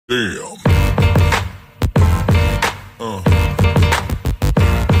Damn.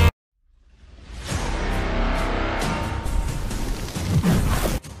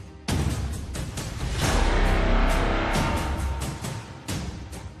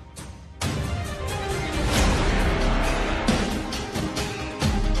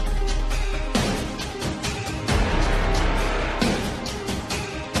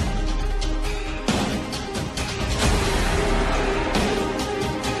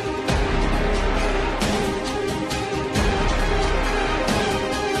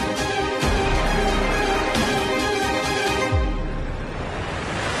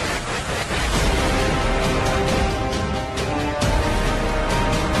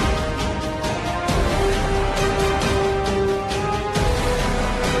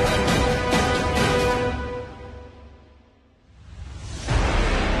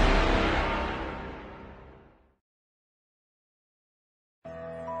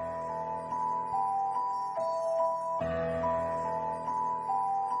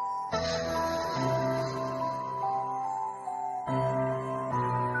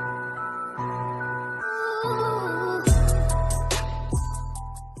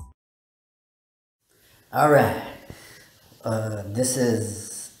 Alright, this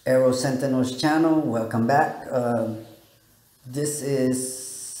is Aero Sentinel's channel. Welcome back. This is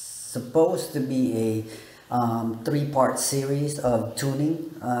supposed to be a three-part series of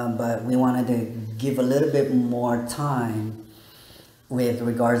tuning, but we wanted to give a little bit more time with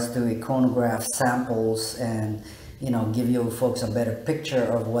regards to a chronograph samples and give you folks a better picture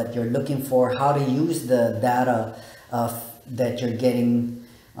of what you're looking for, how to use the data that you're getting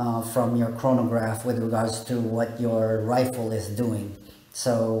from your chronograph with regards to what your rifle is doing.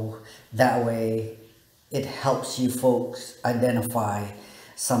 So that way it helps you folks identify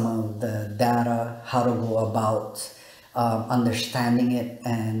some of the data, how to go about understanding it,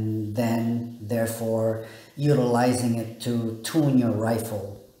 and then therefore utilizing it to tune your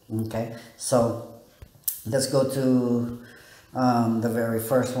rifle. Okay, so let's go to the very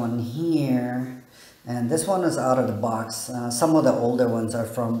first one here. And this one is out of the box. Some of the older ones are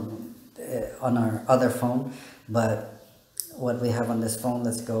from on our other phone, but what we have on this phone,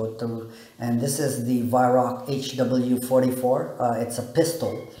 let's go through. And this is the Brocock HW44. It's a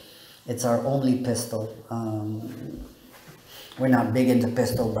pistol. It's our only pistol. We're not big into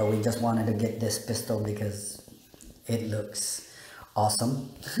pistol, but we just wanted to get this pistol because it looks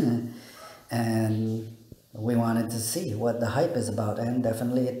awesome. And we wanted to see what the hype is about, and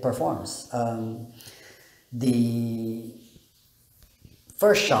definitely it performs. The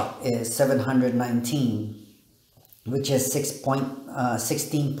first shot is 719, which is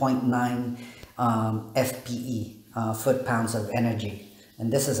 16.9 FPE, foot-pounds of energy,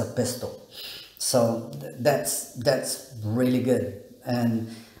 and this is a pistol. So that's really good. And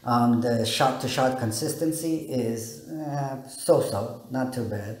the shot-to-shot consistency is so-so, not too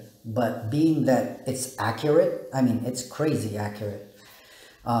bad. But being that it's accurate, I mean, it's crazy accurate.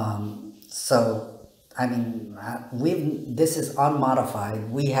 So I mean, this is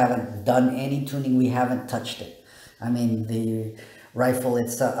unmodified. We haven't done any tuning. We haven't touched it. I mean, the rifle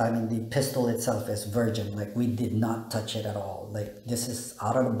itself, I mean, the pistol itself is virgin. Like, we did not touch it at all. Like, this is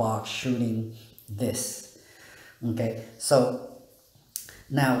out of the box shooting this. Okay, so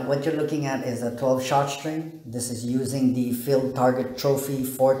now what you're looking at is a 12 shot string. This is using the Field Target Trophy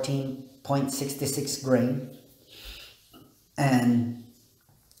 14.66 grain. And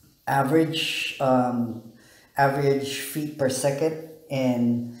average feet per second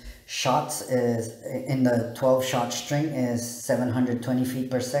in shots is, in the 12 shot string, is 720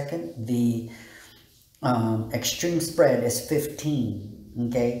 feet per second. The extreme spread is 15.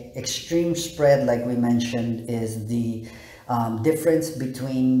 Okay, extreme spread, like we mentioned, is the difference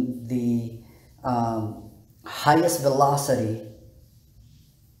between the highest velocity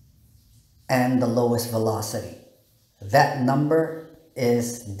and the lowest velocity. That number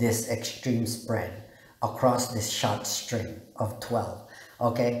is this extreme spread across this shot string of 12.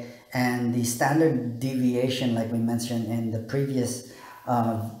 Okay, and the standard deviation, like we mentioned in the previous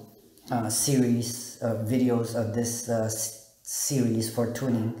series of videos of this series for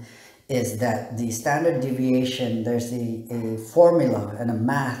tuning, is that the standard deviation, there's a formula and a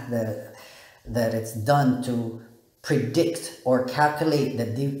math that it's done to predict or calculate the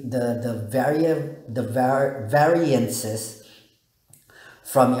variances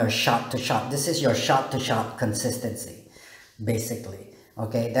from your shot to shot. This is your shot to shot consistency, basically.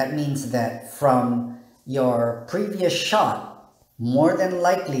 Okay, that means that from your previous shot, more than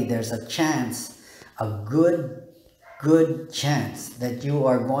likely there's a chance, a good chance, that you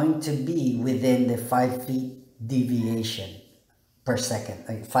are going to be within the 5 feet deviation. per second,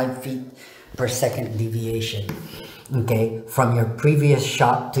 like 5 feet per second deviation, okay, from your previous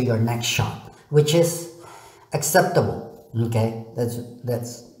shot to your next shot, which is acceptable. Okay, that's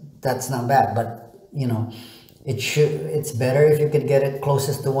not bad, but you know, it's better if you could get it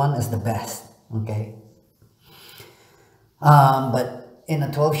closest to 1 is the best. Okay, but in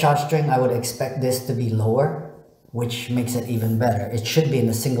a 12 shot string, I would expect this to be lower, which makes it even better. It should be in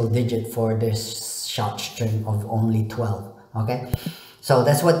the single digit for this shot string of only 12. Okay, so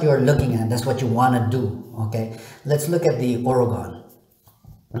that's what you're looking at. That's what you want to do. Okay, let's look at the Oregon.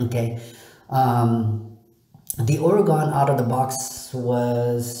 Okay, the Oregon out of the box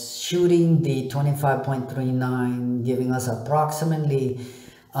was shooting the 25.39, giving us approximately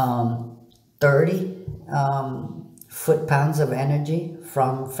 30 foot-pounds of energy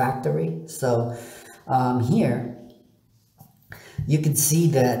from factory. So here you can see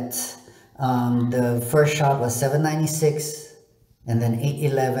that the first shot was 796 and then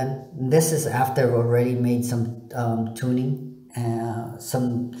 811. This is after already made some tuning,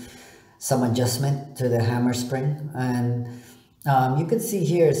 some adjustment to the hammer spring, and you can see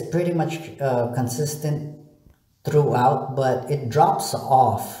here it's pretty much consistent throughout, but it drops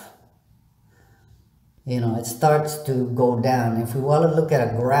off. You know, it starts to go down. If we want to look at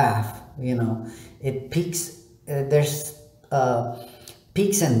a graph, you know, it peaks. There's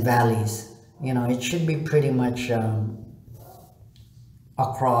peaks and valleys. You know, it should be pretty much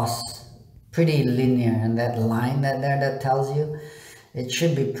across, pretty linear, and that line that tells you, it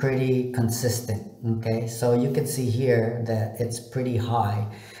should be pretty consistent. Okay, so you can see here that it's pretty high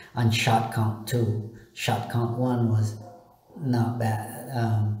on shot count 2. Shot count 1 was not bad,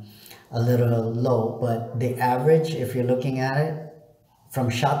 a little low, but the average, if you're looking at it from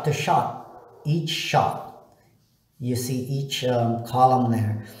shot to shot, each shot, you see each column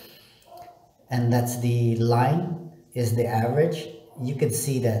there, and that's the line is the average. You can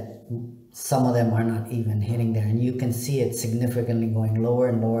see that some of them are not even hitting there, and you can see it significantly going lower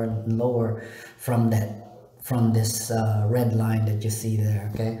and lower and lower from this red line that you see there.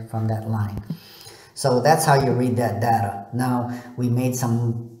 Okay, from that line. So that's how you read that data. Now we made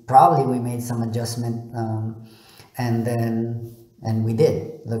some adjustment, and we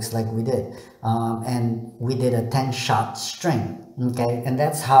did, looks like we did, and we did a 10 shot string. Okay, and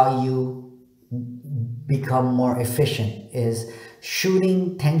that's how you become more efficient, is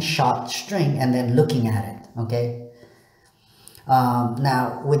shooting 10 shot string and then looking at it. Okay,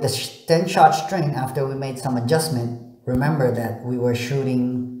 now with the 10 shot string, after we made some adjustment, remember that we were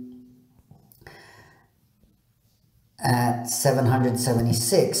shooting at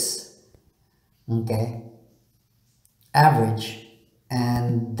 776, okay, average,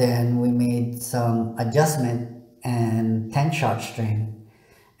 and then we made some adjustment and 10 shot string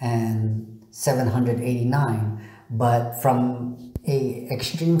and 789, but from a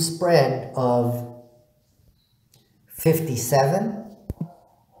extreme spread of 57,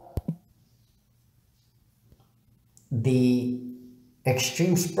 the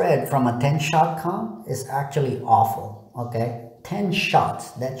extreme spread from a 10 shot count is actually awful. Okay, 10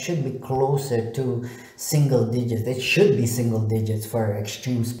 shots, that should be closer to single digits. It should be single digits for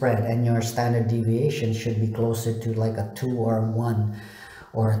extreme spread, and your standard deviation should be closer to like a 2 or a 1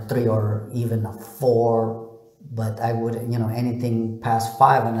 or a 3 or even a 4. But I would, you know, anything past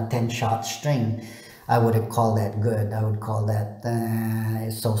 5 on a 10 shot string, I wouldn't call that good. I would call that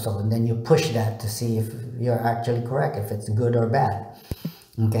so-so, and then you push that to see if you're actually correct, if it's good or bad.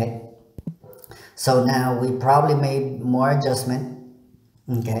 Okay, so now we probably made more adjustment,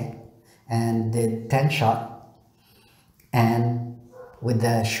 okay, and did 10 shot, and with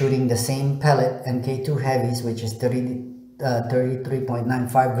the shooting the same pellet MK2 heavies, which is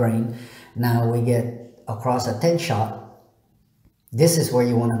 33.95 grain. Now we get across a 10 shot. This is where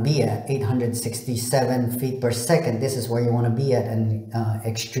you want to be at, 867 feet per second. This is where you want to be at an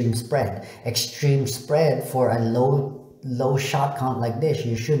extreme spread. Extreme spread for a low shot count like this,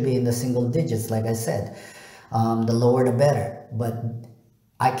 you should be in the single digits, like I said. The lower the better, but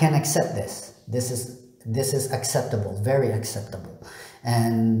I can accept this. This is acceptable, very acceptable.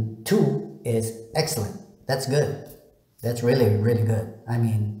 And 2 is excellent. That's good. That's really, really good. I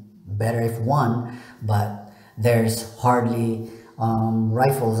mean, better if 1, but there's hardly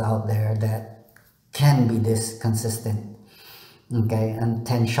rifles out there that can be this consistent. Okay, and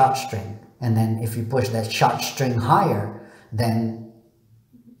 10 shot string, and then if you push that shot string higher, then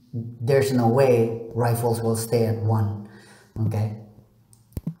there's no way rifles will stay at 1. Okay,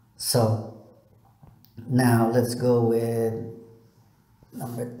 so now let's go with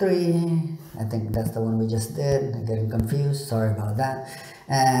number 3. I think that's the one we just did. I'm getting confused, sorry about that.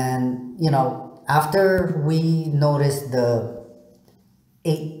 And you know, after we noticed the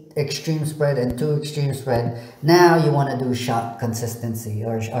 8 extreme spread and 2 extreme spread. Now you want to do shot consistency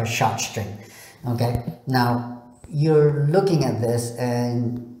or shot string. Okay, now you're looking at this,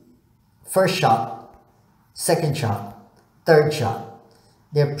 and first shot, second shot, third shot,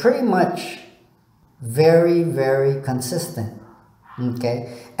 they're pretty much very, very consistent.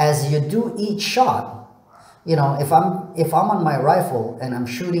 Okay, as you do each shot, you know, if I'm on my rifle and I'm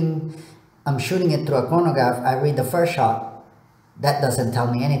shooting it through a chronograph, I read the first shot, that doesn't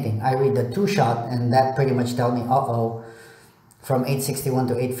tell me anything. I read the 2 shot, and that pretty much tell me, uh-oh, from 861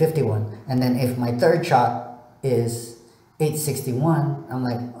 to 851. And then if my third shot is 861, I'm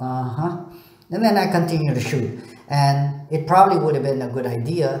like, uh-huh. And then I continue to shoot. And it probably would have been a good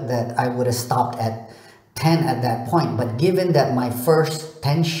idea that I would have stopped at 10 at that point. But given that my first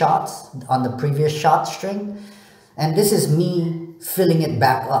 10 shots on the previous shot string, and this is me filling it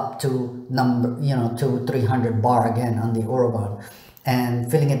back up to to 300 bar again on the Oregon, and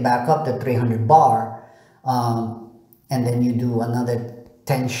filling it back up to 300 bar, and then you do another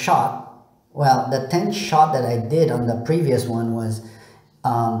 10 shot. Well, the 10 shot that I did on the previous one was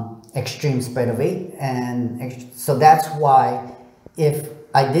extreme spread of 8, and so that's why if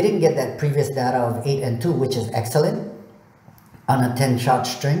I didn't get that previous data of 8 and 2, which is excellent, on a 10 shot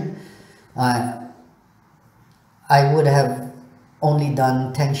string, I would have only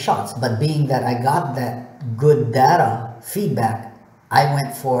done 10 shots. But being that I got that good data feedback, I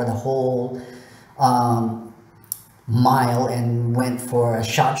went for the whole mile and went for a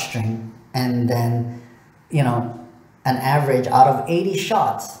shot string. And then, you know, an average out of 80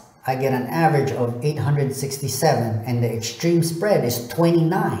 shots, I get an average of 867, and the extreme spread is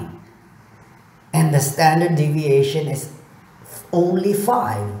 29. And the standard deviation is only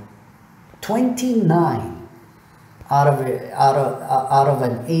 5. 29 out of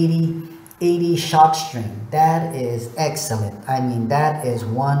an 80 shot string. That is excellent. I mean, that is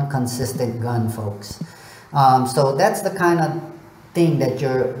one consistent gun, folks. So that's the kind of thing that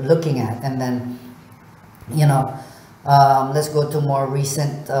you're looking at. And then, you know, let's go to more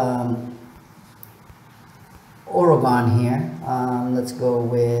recent Oregon here. Let's go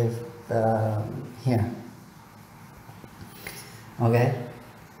with here. Okay,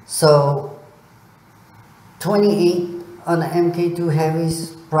 so 28 on the MK2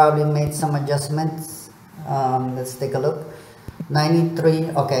 heavies, probably made some adjustments. Let's take a look.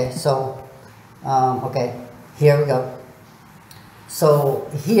 93. Okay, so okay, here we go. So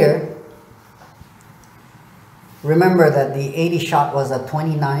here, remember that the 80 shot was a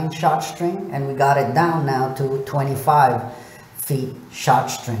 29 shot string, and we got it down now to 25 feet shot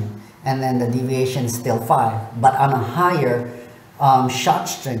string, and then the deviation is still 5, but on a higher shot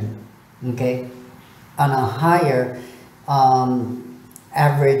string. Okay, on a higher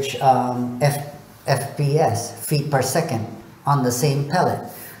average FPS, feet per second, on the same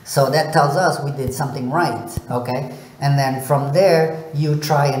pellet. So that tells us we did something right. Okay, and then from there you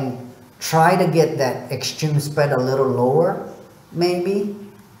try to get that extreme spread a little lower, maybe,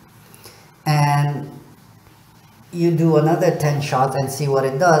 and you do another 10 shots and see what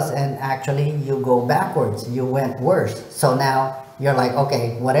it does, and actually you go backwards, you went worse. So now you're like,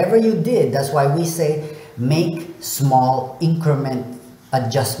 okay, whatever you did, that's why we say make small increment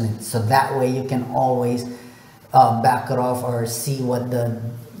adjustments, so that way you can always back it off or see what the,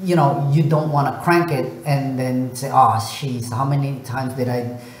 you know, you don't want to crank it and then say, oh jeez, how many times did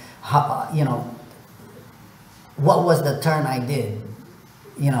I, you know, what was the turn I did?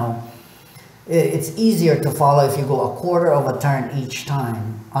 You know, it's easier to follow if you go a quarter of a turn each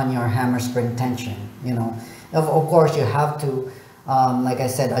time on your hammer spring tension. You know, of course you have to, like I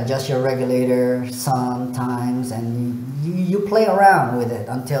said, adjust your regulator sometimes, and you play around with it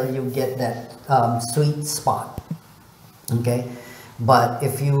until you get that sweet spot. Okay, but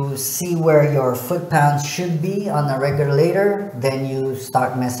if you see where your foot-pounds should be on the regulator, then you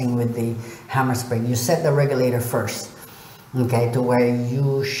start messing with the hammer spring. You set the regulator first, okay, to where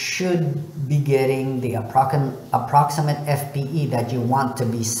you should be getting the approximate FPE that you want to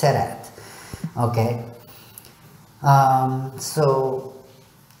be set at. Okay, so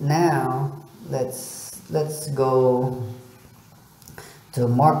now let's go to a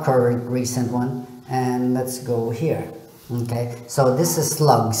more current recent one, and let's go here. Okay, so this is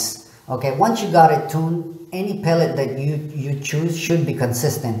slugs. Okay, once you got it tuned, any pellet that you choose should be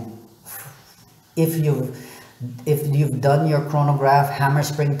consistent. If you've done your chronograph, hammer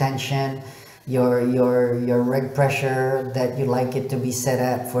spring tension, your reg pressure that you like it to be set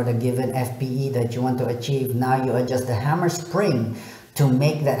at for the given FPE that you want to achieve, now you adjust the hammer spring to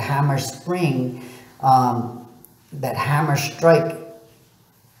make that hammer spring, that hammer strike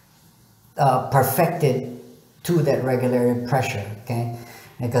perfected to that regular pressure. Okay,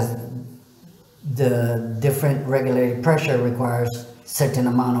 because the different regulated pressure requires certain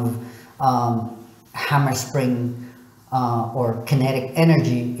amount of hammer spring or kinetic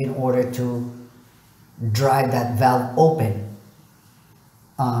energy in order to drive that valve open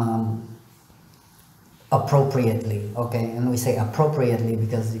appropriately. Okay, and we say appropriately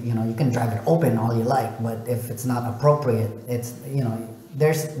because you can drive it open all you like, but if it's not appropriate, it's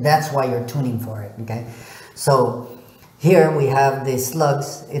that's why you're tuning for it. Okay, so here we have the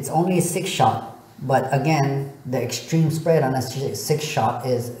slugs. It's only a 6-shot, but again, the extreme spread on a 6-shot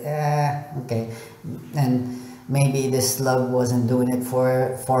is okay, and maybe this slug wasn't doing it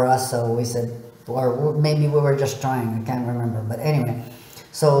for us, so we said, or maybe we were just trying. I can't remember, but anyway.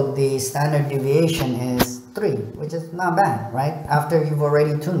 So the standard deviation is 3, which is not bad, right? After you've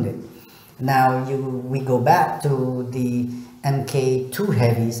already tuned it. Now we go back to the MK2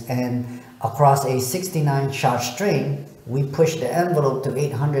 heavies, and across a 69-shot string, we push the envelope to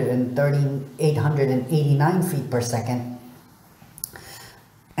 889 feet per second,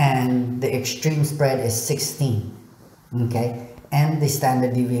 and the extreme spread is 16, okay? And the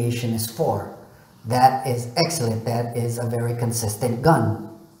standard deviation is 4. That is excellent. That is a very consistent gun,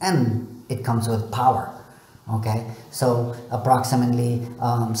 and it comes with power. Okay, so approximately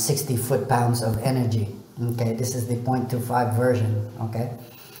 60 foot-pounds of energy. Okay, this is the 0.25 version. Okay,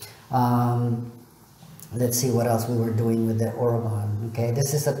 let's see what else we were doing with the Oregon. Okay,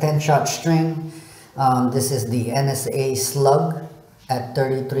 this is a 10-shot string. This is the NSA slug at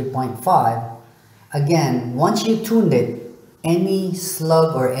 33.5. Again, once you tuned it, any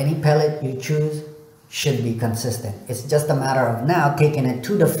slug or any pellet you choose should be consistent. It's just a matter of now taking it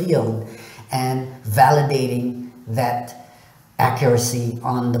to the field and validating that accuracy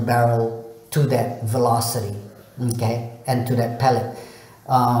on the barrel to that velocity, okay, and to that pellet.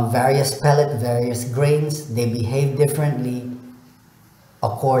 Various pellet, various grains, they behave differently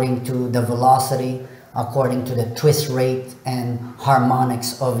according to the velocity, according to the twist rate and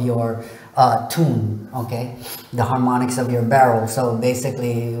harmonics of your tune, okay, the harmonics of your barrel. So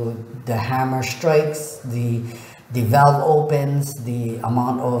basically the hammer strikes, the valve opens, the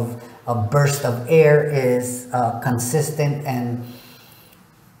amount of a burst of air is consistent, and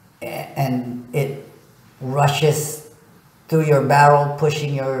it rushes through your barrel,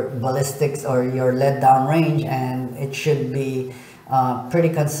 pushing your ballistics or your lead down range, and it should be pretty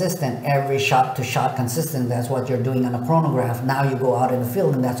consistent, every shot to shot consistent. That's what you're doing on a chronograph. Now you go out in the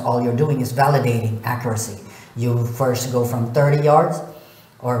field, and that's all you're doing is validating accuracy. You first go from 30 yards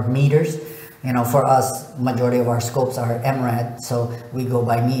or meters. For us, majority of our scopes are MRAD, so we go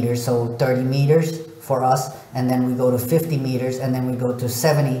by meters. So 30 meters for us, and then we go to 50 meters, and then we go to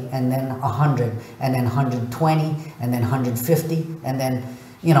 70, and then 100, and then 120, and then 150, and then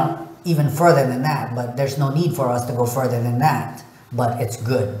even further than that. But there's no need for us to go further than that. But it's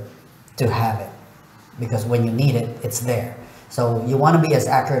good to have it, because when you need it, it's there. So you want to be as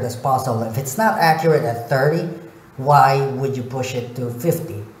accurate as possible. If it's not accurate at 30, why would you push it to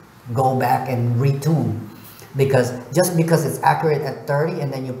 50? Go back and retune. Because just because it's accurate at 30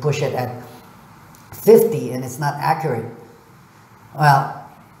 and then you push it at 50 and it's not accurate, well,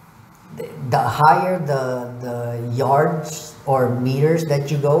 the higher the yards or meters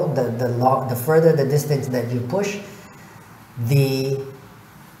that you go, the further the distance that you push, the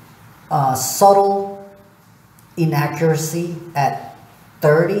subtle inaccuracy at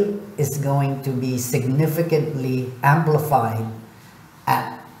 30 is going to be significantly amplified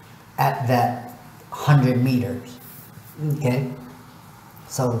at that 100 meters. Okay,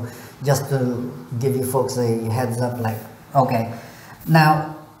 so just to give you folks a heads up, like, okay,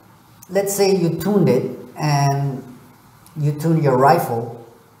 now let's say you tuned it and you tune your rifle,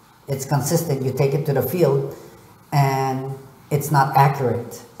 it's consistent, you take it to the field and it's not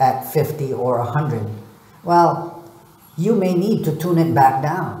accurate at 50 or 100. Well, you may need to tune it back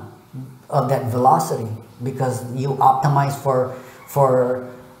down of that velocity, because you optimize for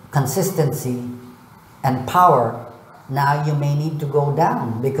consistency and power. Now you may need to go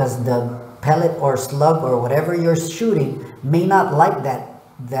down because the pellet or slug or whatever you're shooting may not like that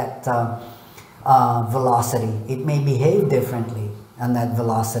velocity. It may behave differently on that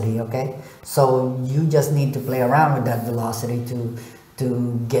velocity. Okay, so you just need to play around with that velocity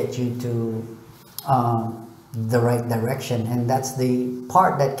to get you to the right direction. And that's the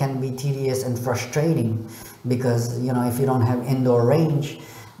part that can be tedious and frustrating, because if you don't have indoor range,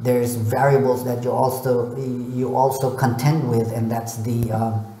 there's variables that you also contend with, and that's the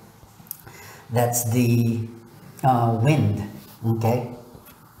wind. Okay,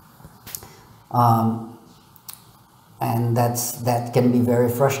 and that can be very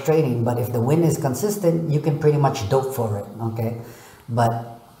frustrating. But if the wind is consistent, you can pretty much dope for it. Okay,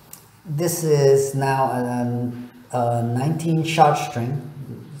 But this is now a 19 shot string,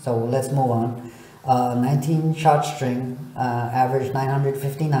 so let's move on. 19 shot string, average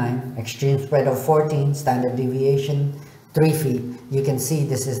 959, extreme spread of 14, standard deviation 3 feet. You can see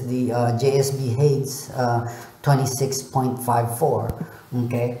this is the JSB Hades 26.54.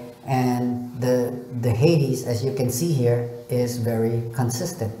 Okay, and the Hades, as you can see here, is very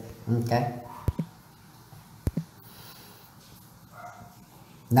consistent. Okay,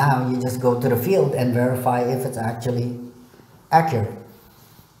 now you just go to the field and verify if it's actually accurate,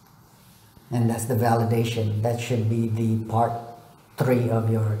 and that's the validation. That should be the part 3 of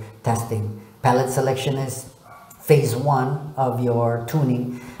your testing. Pellet selection is phase 1 of your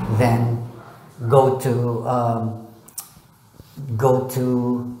tuning. Then go to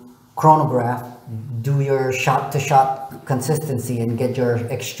chronograph, do your shot-to-shot consistency and get your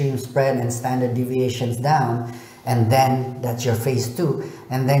extreme spread and standard deviations down, and then that's your phase 2.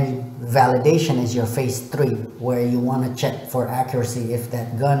 And then validation is your phase 3, where you want to check for accuracy if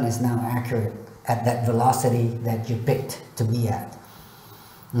that gun is now accurate at that velocity that you picked to be at.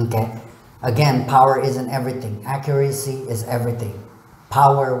 Okay, again, power isn't everything, accuracy is everything.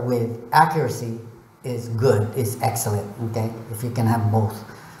 Power with accuracy is good, is excellent. Okay, if you can have both,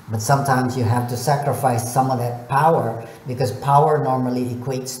 but sometimes you have to sacrifice some of that power, because power normally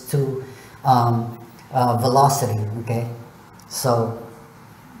equates to velocity. Okay, so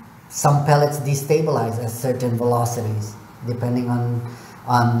some pellets destabilize at certain velocities depending on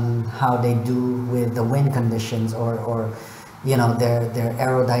how they do with the wind conditions, or you know, their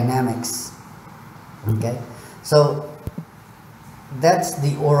aerodynamics. Okay, so that's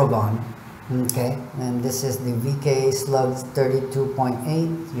the Oregon. Okay, and this is the VK slugs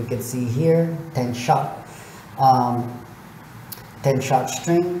 32.8. You can see here 10 shot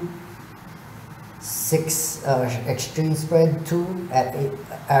string, 6 extreme spread, 2 at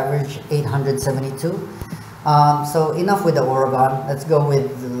average 872. So enough with the Oregon. Let's go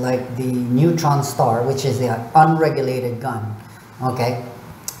with like the Neutron Star, which is the unregulated gun. Okay,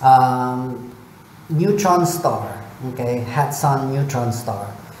 Neutron Star. Okay, hats on Neutron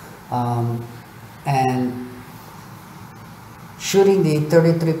Star. And shooting the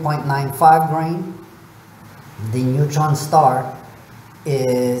 33.95 grain, the Neutron Star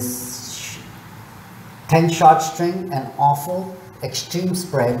is 10 shot string and awful extreme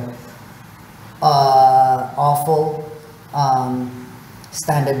spread, awful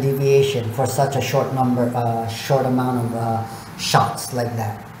standard deviation for such a short amount of shots like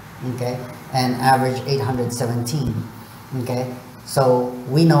that. Okay, and average 817. Okay, so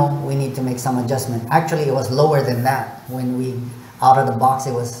we know we need to make some adjustment. Actually, it was lower than that when we out of the box.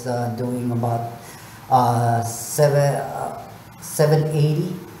 It was doing about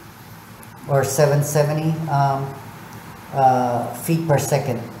 780 or 770 feet per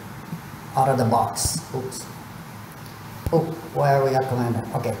second out of the box. Oops. Oh, where are we at, Commander?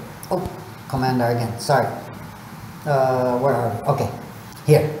 Okay. Oh, Commander again. Sorry. Where are we? Okay,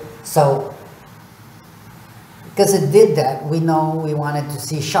 here. So because it did that, we know we wanted to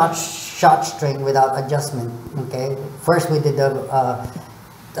see shot string without adjustment. Okay, first we did the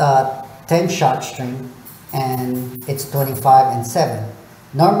 10 shot string, and it's 25 and 7.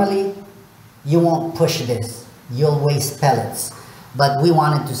 Normally you won't push this, you'll waste pellets, but we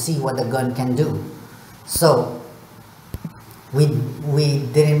wanted to see what the gun can do. So we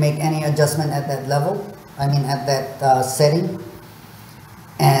didn't make any adjustment at that level, I mean at that setting,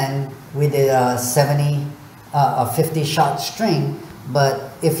 and we did a 50 shot string.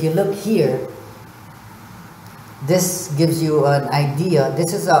 But if you look here, this gives you an idea.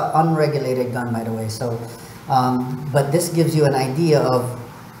 This is an unregulated gun, by the way, so but this gives you an idea of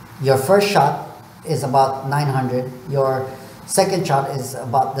your first shot is about 900, your second shot is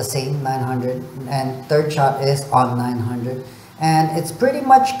about the same, 900, and third shot is on 900, and it's pretty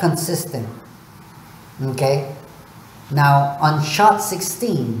much consistent. Okay, now on shot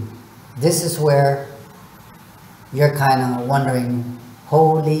 16, this is where you're kind of wondering,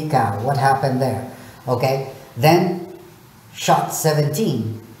 holy cow, what happened there? Okay, then shot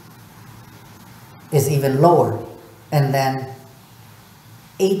 17 is even lower, and then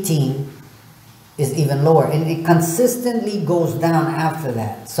 18 is even lower, and it consistently goes down after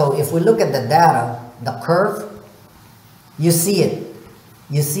that. So if we look at the data, the curve, you see it.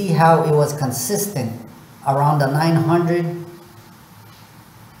 You see how it was consistent around the 900,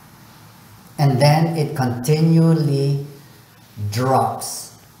 and then it continually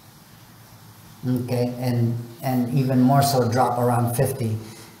drops. Okay, and even more so drop around 50,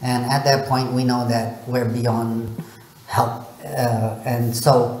 and at that point we know that we're beyond help. And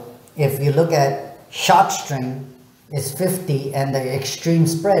so if you look at shot string, is 50 and the extreme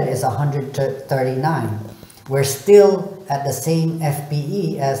spread is 139. We're still at the same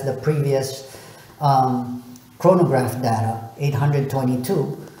FPE as the previous chronograph data,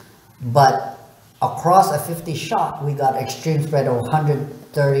 822, but across a 50 shot, we got extreme spread of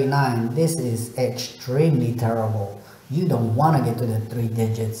 139. This is extremely terrible. You don't want to get to the 3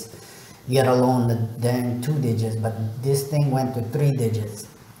 digits, yet alone the dang 2 digits, but this thing went to 3 digits.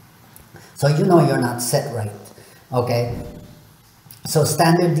 So you know you're not set right, okay? So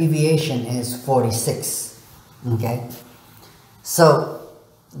standard deviation is 46, okay? So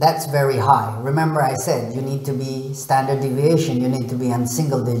that's very high. Remember I said you need to be standard deviation, you need to be on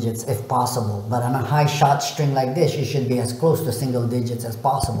single digits if possible. But on a high shot string like this, you should be as close to single digits as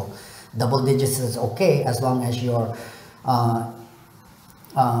possible. Double digits is okay as long as you're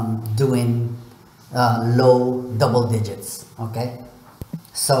doing low double digits, okay?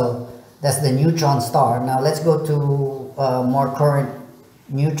 So that's the neutron star. Now let's go to more current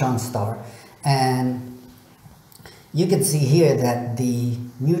neutron star, and you can see here that the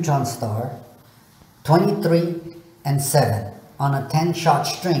neutron star 23 and 7 on a 10 shot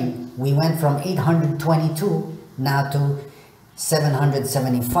string, we went from 822 now to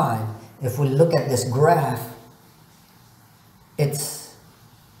 775. If we look at this graph, it's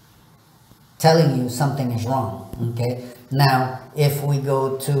telling you something is wrong, okay? Now if we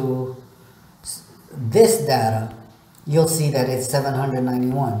go to this data, you'll see that it's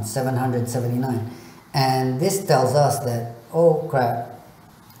 791, 779. And this tells us that, oh crap,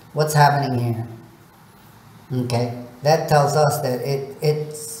 what's happening here? Okay, that tells us that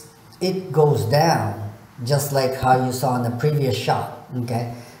it goes down just like how you saw in the previous shot.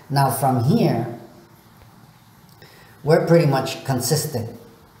 Okay, now from here, we're pretty much consistent.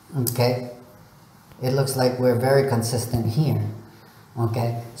 Okay, it looks like we're very consistent here.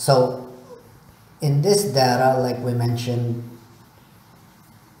 Okay, so in this data, like we mentioned,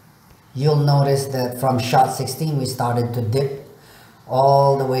 you'll notice that from shot 16 we started to dip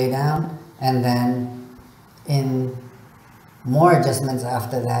all the way down, and then in more adjustments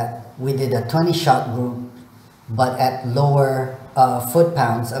after that we did a 20 shot group but at lower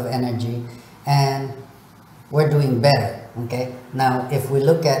foot-pounds of energy, and we're doing better. Okay, now if we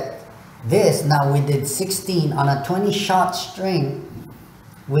look at this, now we did 16 on a 20 shot string,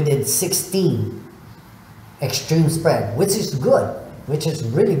 we did 16 extreme spread, which is good, which is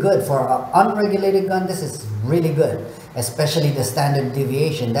really good for an unregulated gun. This is really good, especially the standard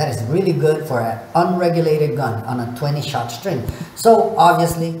deviation. That is really good for an unregulated gun on a 20 shot string. So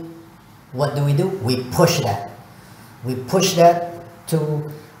obviously, what do? We push that. We push that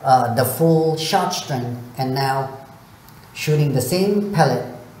to the full shot string, and now shooting the same pellet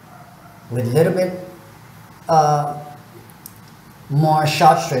with a little bit more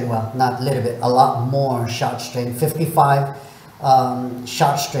shot string. Well, not a little bit, a lot more shot string. 55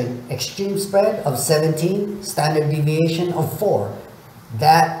 shot string, extreme spread of 17, standard deviation of 4.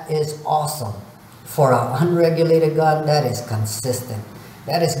 That is awesome for an unregulated gun. That is consistent.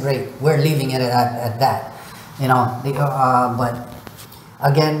 That is great. We're leaving it at that, you know. But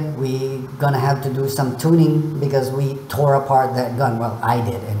again, we gonna have to do some tuning because we tore apart that gun. Well, I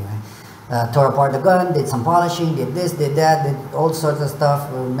did anyway. Tore apart the gun, did some polishing, did this, did that, did all sorts of stuff.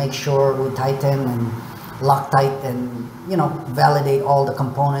 We'll make sure we tighten and Loctite and, you know, validate all the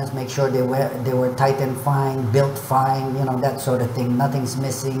components, make sure they were tightened fine, built fine, you know, that sort of thing. Nothing's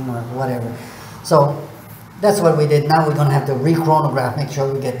missing or whatever. So that's what we did. Now we're gonna have to re-chronograph, make sure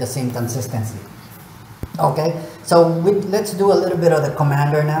we get the same consistency. Okay, so let's do a little bit of the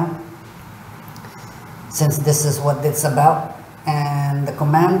Commander now, since this is what it's about. And the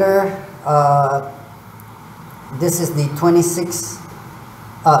Commander, this is the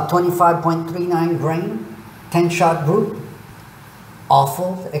 25.39 grain 10 shot group,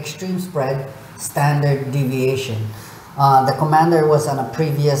 awful, extreme spread, standard deviation. The Commander was on a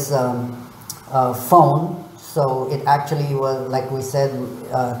previous phone, so it actually was, like we said,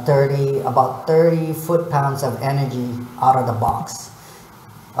 about 30 foot-pounds of energy out of the box,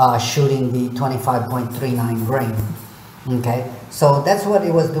 shooting the 25.39 grain. Okay, so that's what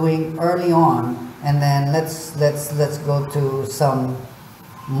it was doing early on, and then let's go to some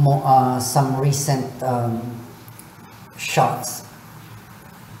recent shots.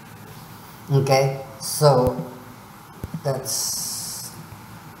 Okay, so let's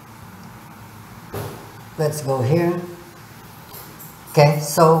go here. Okay,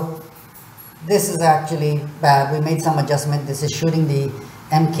 so this is actually bad. We made some adjustment. This is shooting the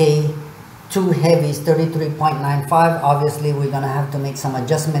MK2 heavies 33.95. Obviously we're gonna have to make some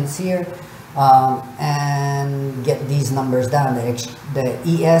adjustments here and get these numbers down, the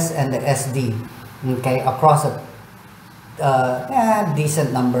ES and the SD, okay, across a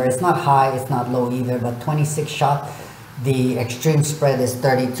decent number. It's not high, it's not low either, but 26 shot, the extreme spread is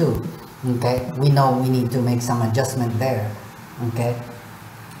 32. Okay, we know we need to make some adjustment there. Okay,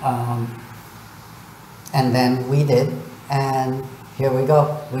 and then we did, and here we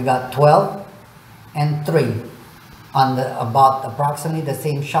go. We got 12 and 3 on the about approximately the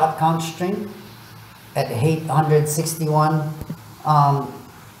same shot count string at 861,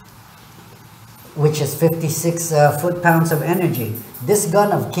 which is 56 foot-pounds of energy. This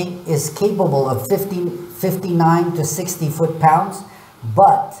gun is capable of 59 to 60 foot-pounds,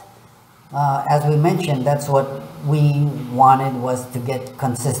 but as we mentioned, that's what we wanted, was to get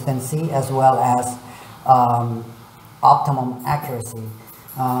consistency as well as optimum accuracy.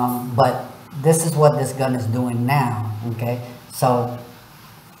 But this is what this gun is doing now. Okay, so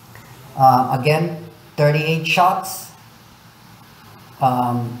again, 38 shots,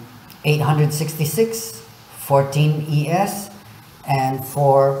 866, 14 ES, and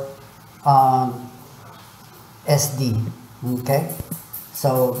 4 SD. Okay,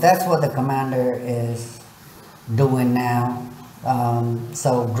 so that's what the Commander is doing now.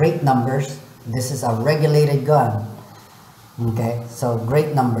 So great numbers. This is a regulated gun. Okay, so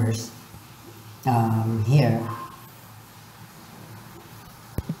great numbers here.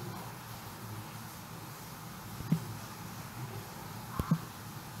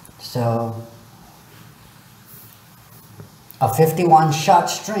 So a 51 shot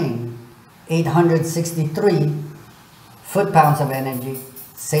string, 863 foot-pounds of energy,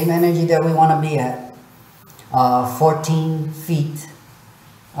 same energy that we want to be at, 14 feet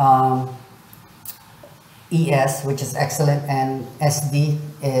ES, which is excellent, and SD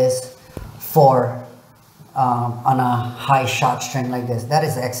is 4 on a high shot string like this. That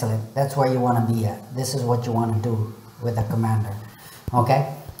is excellent. That's where you want to be at. This is what you want to do with a Commander.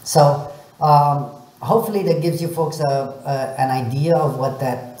 Okay, so hopefully that gives you folks an idea of what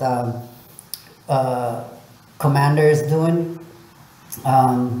that Commander is doing.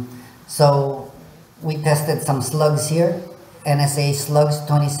 So we tested some slugs here. NSA slugs,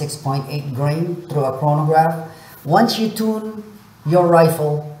 26.8 grain through a chronograph. Once you tune your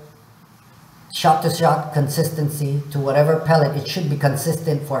rifle shot to shot consistency to whatever pellet, it should be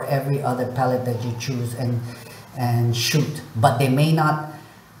consistent for every other pellet that you choose and shoot, but they may not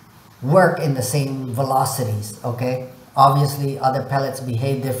work in the same velocities. Okay, obviously other pellets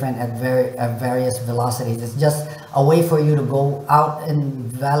behave different at various velocities. It's just a way for you to go out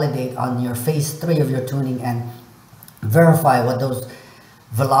and validate on your phase 3 of your tuning and verify what those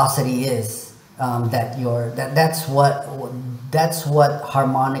velocity is. That's what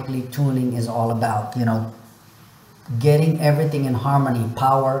harmonically tuning is all about. You know, getting everything in harmony: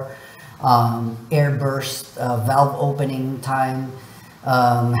 power, air burst, valve opening time,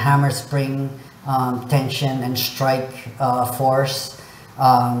 hammer spring, tension and strike force,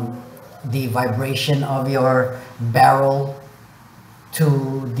 the vibration of your barrel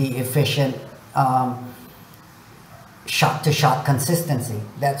to the efficient shot-to-shot consistency.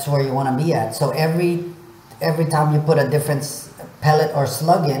 That's where you want to be at. So every time you put a different pellet or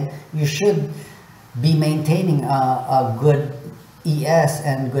slug in, you should be maintaining a good ES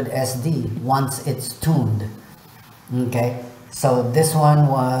and good SD once it's tuned. Okay, so this one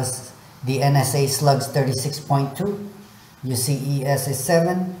was the NSA slugs 36.2. You see ES is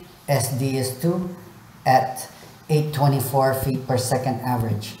 7, SD is 2 at 824 feet per second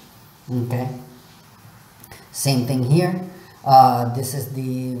average. Okay, same thing here. This is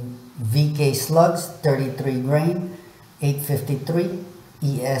the VK slugs, 33 grain, 853.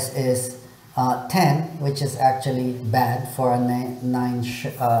 ES is 10, which is actually bad for a 9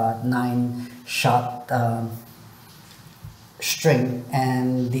 shot string,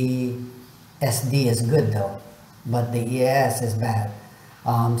 and the SD is good though, but the ES is bad.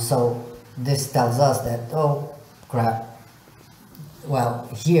 So this tells us that, oh crap, well,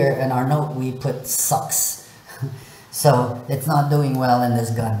 here in our note we put sucks. So it's not doing well in this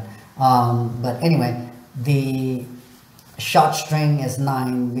gun. But anyway, the shot string is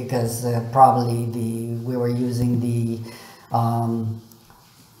 9 because probably we were using the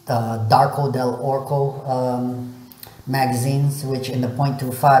Darko del Orco magazines, which in the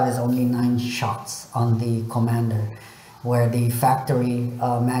 .25 is only 9 shots on the Commander, where the factory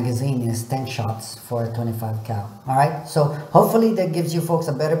magazine is 10 shots for a 25 cal. All right, so hopefully that gives you folks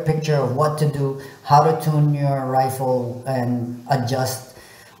a better picture of what to do, how to tune your rifle and adjust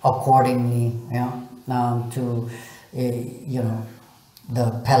accordingly, you know, to you know, the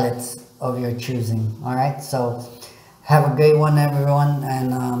pellets of your choosing. All right, so have a great one, everyone,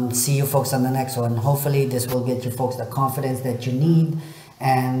 and see you folks on the next one. Hopefully this will get you folks the confidence that you need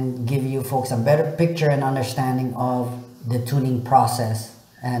and give you folks a better picture and understanding of the tuning process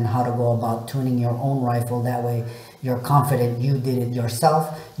and how to go about tuning your own rifle. That way you're confident you did it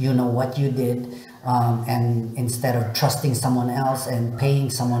yourself, you know what you did, and instead of trusting someone else and paying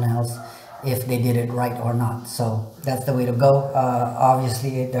someone else if they did it right or not. So that's the way to go.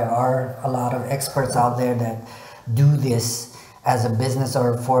 Obviously there are a lot of experts out there that do this as a business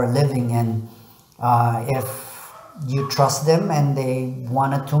or for a living, and if you trust them and they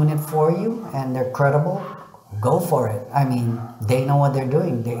want to tune it for you and they're credible, go for it. I mean, they know what they're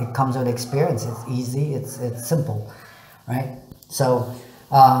doing. It comes with experience. It's easy. It's simple, right? So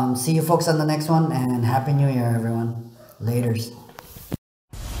see you folks on the next one, and Happy New Year, everyone. Laters.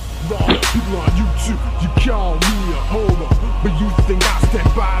 A lot of people on YouTube, you call me a homo, but you think I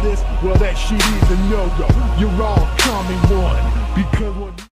stand by this? Well, that shit is a no-go. You're all coming one, because what